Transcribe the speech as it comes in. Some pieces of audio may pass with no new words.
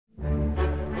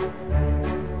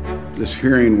This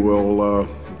hearing will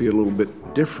be a little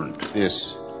bit different.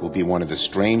 This will be one of the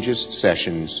strangest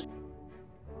sessions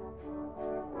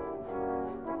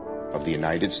of the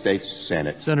United States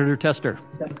Senate. Senator Tester.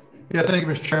 Yeah, thank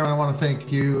you, Mr. Chairman. I want to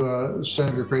thank you,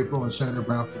 Senator Crapo and Senator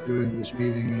Brown, for doing this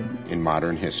meeting. In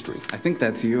modern history. I think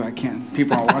that's you. I can't.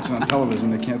 People are watching on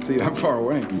television. They can't see that far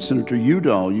away. And Senator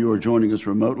Udall, you are joining us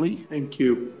remotely. Thank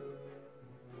you.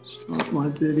 Start my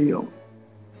video.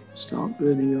 Stop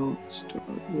video. Start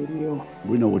video.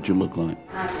 We know what you look like.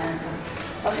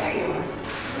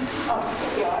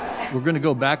 We're going to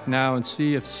go back now and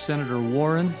see if Senator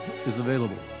Warren is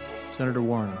available. Senator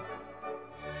Warren.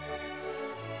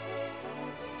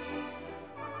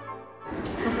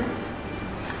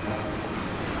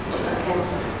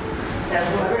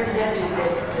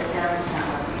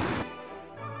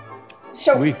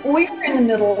 So we're in the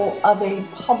middle of a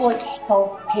public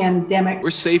health pandemic. We're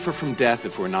safer from death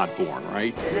if we're not born,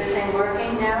 right? Is this thing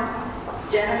working now?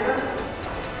 Jennifer?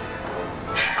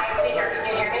 Hi, Speaker. Can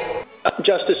you hear me?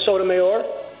 Justice Sotomayor?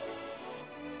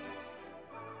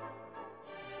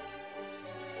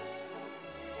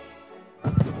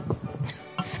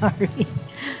 Sorry.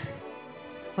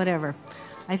 Whatever.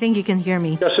 I think you can hear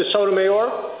me. Justice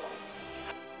Sotomayor?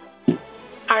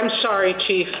 I'm sorry,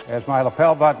 Chief. As my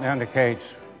lapel button indicates,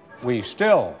 we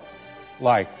still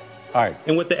like Ike.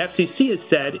 And what the FCC has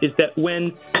said is that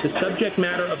when the subject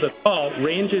matter of the call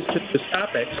ranges to the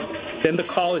topics, then the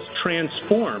call is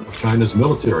transformed. China's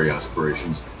military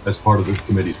aspirations as part of the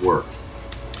committee's work.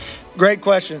 Great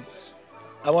question.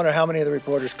 I wonder how many of the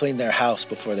reporters cleaned their house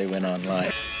before they went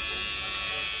online.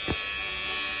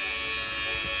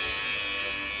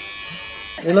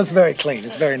 It looks very clean.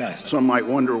 It's very nice. Some might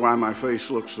wonder why my face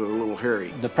looks a little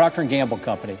hairy. The Procter & Gamble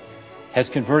company has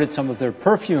converted some of their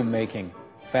perfume-making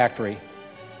factory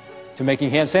to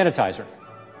making hand sanitizer.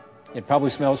 It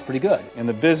probably smells pretty good. And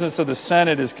the business of the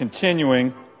Senate is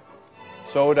continuing.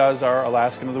 So does our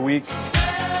Alaskan of the Week.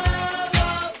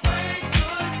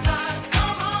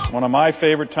 One of my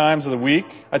favorite times of the week.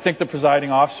 I think the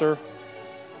presiding officer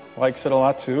likes it a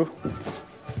lot, too.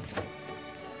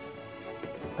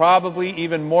 Probably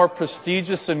even more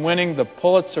prestigious than winning the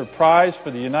Pulitzer Prize for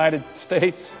the United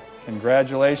States.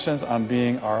 Congratulations on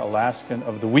being our Alaskan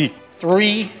of the Week.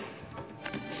 $3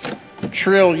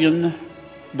 trillion.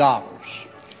 Now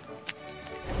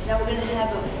we're going to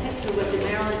have a picture with the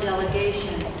Maryland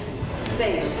delegation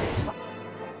spaced.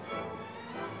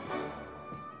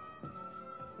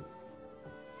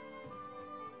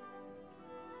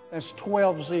 That's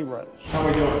 12 zeros. How are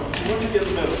we doing? Let me get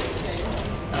the middle.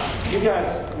 You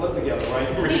guys live together, right?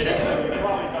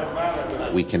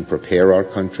 We can prepare our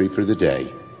country for the day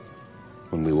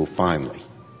when we will finally,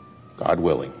 God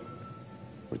willing,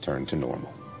 return to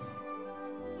normal.